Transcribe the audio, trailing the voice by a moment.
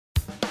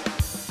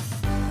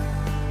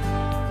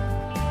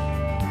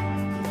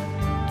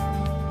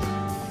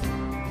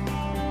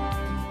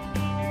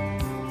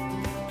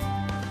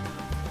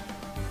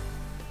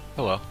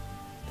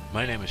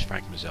My name is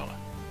Frank Mazzella.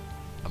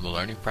 I'm the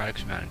Learning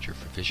Products Manager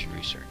for Vision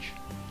Research.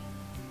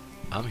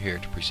 I'm here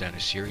to present a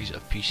series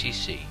of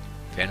PCC,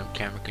 Phantom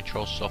Camera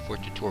Control software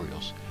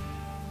tutorials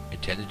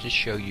intended to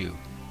show you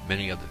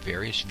many of the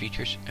various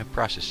features and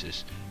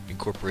processes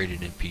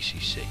incorporated in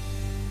PCC.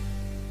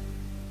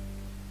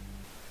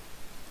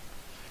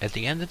 At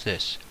the end of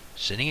this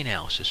Cine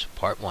Analysis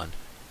Part 1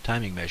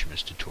 Timing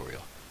Measurements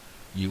tutorial,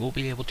 you will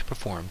be able to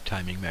perform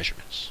timing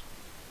measurements.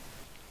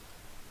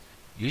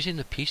 Using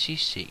the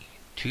PCC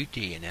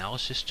 2D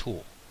analysis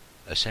tool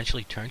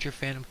essentially turns your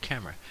Phantom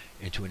camera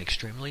into an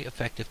extremely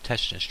effective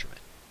test instrument.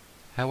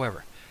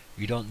 However,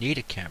 you don't need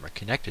a camera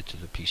connected to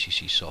the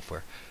PCC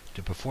software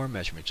to perform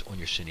measurements on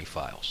your Cine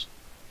files.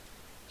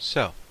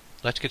 So,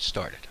 let's get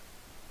started.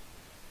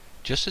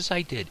 Just as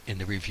I did in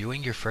the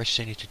Reviewing Your First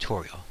Cine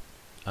tutorial,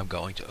 I'm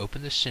going to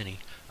open the Cine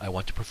I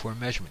want to perform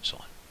measurements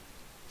on.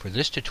 For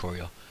this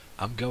tutorial,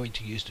 I'm going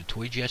to use the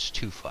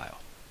ToyJets2 file.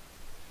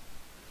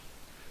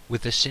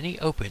 With the Cine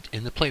opened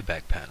in the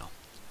playback panel,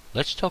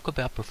 let's talk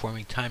about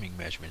performing timing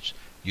measurements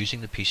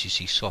using the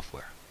PCC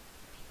software.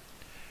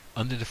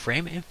 Under the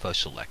Frame Info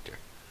selector,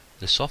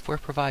 the software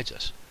provides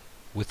us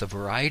with a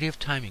variety of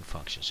timing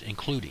functions,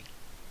 including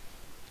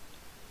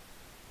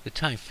the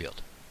time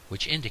field,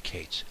 which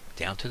indicates,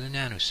 down to the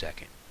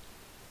nanosecond,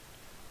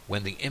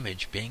 when the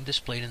image being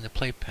displayed in the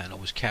play panel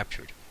was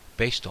captured,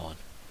 based on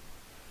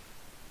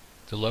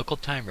the local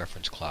time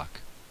reference clock,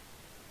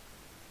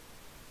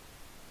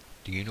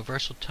 the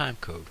Universal Time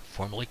Code,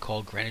 formerly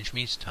called Greenwich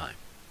Mean Time,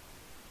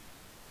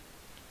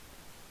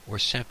 or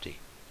SMPTE,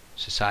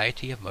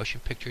 Society of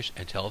Motion Pictures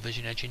and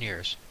Television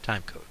Engineers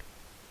Time Code.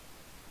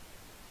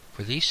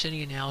 For these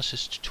Cine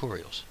analysis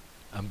tutorials,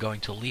 I'm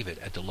going to leave it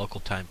at the local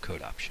time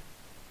code option.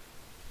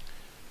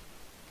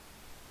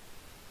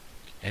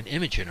 An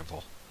image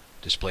interval,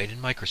 displayed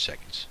in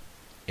microseconds,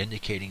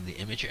 indicating the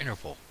image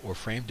interval or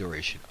frame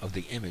duration of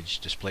the image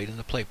displayed in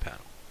the play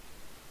panel.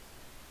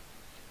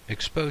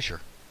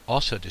 Exposure,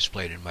 also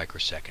displayed in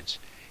microseconds,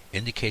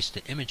 indicates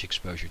the image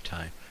exposure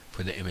time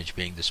for the image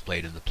being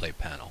displayed in the play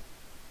panel.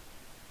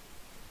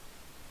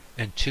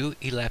 And two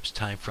elapsed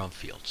time from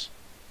fields.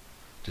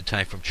 The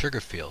time from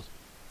trigger field,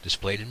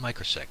 displayed in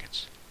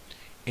microseconds,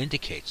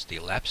 indicates the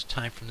elapsed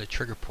time from the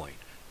trigger point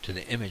to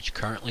the image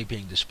currently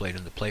being displayed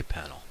in the play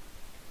panel.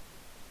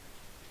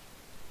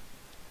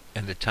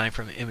 And the time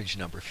from image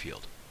number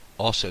field,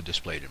 also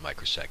displayed in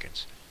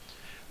microseconds,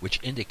 which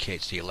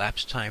indicates the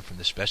elapsed time from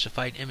the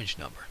specified image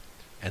number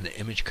and the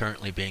image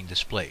currently being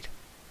displayed.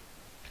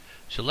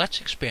 So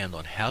let's expand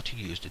on how to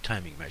use the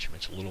timing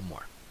measurements a little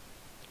more.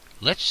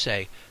 Let's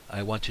say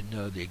I want to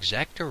know the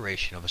exact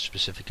duration of a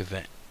specific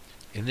event.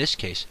 In this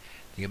case,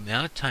 the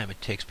amount of time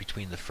it takes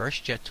between the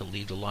first jet to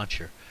leave the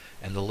launcher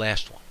and the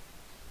last one.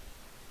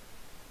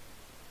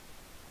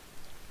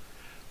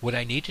 What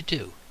I need to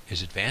do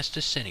is advance the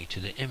Cine to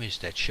the image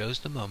that shows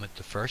the moment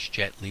the first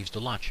jet leaves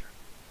the launcher.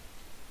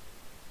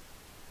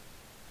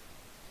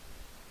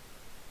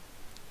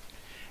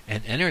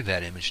 And enter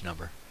that image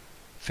number,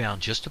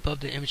 found just above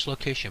the image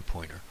location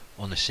pointer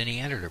on the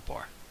Cine editor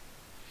bar,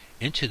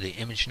 into the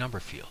image number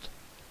field,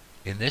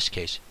 in this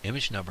case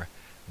image number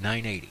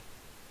 980,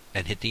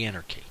 and hit the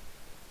enter key.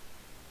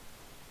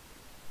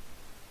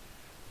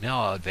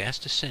 Now I'll advance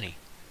the Cine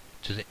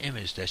to the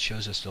image that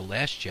shows us the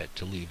last jet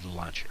to leave the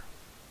launcher.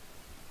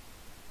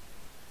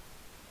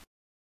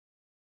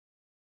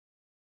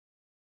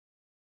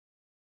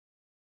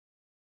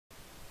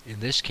 In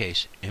this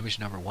case, image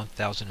number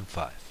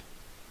 1005.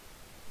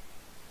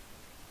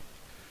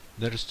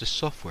 Notice the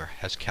software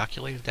has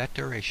calculated that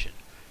duration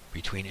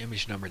between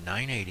image number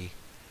 980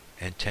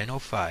 and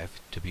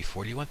 1005 to be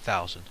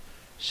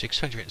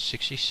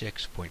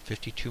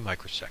 41,666.52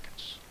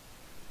 microseconds.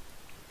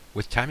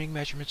 With timing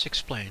measurements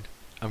explained,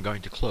 I'm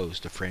going to close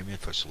the Frame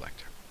Info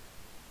selector.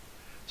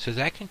 So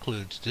that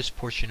concludes this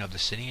portion of the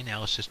Cine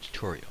Analysis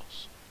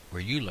tutorials,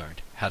 where you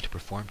learned how to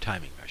perform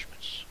timing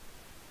measurements.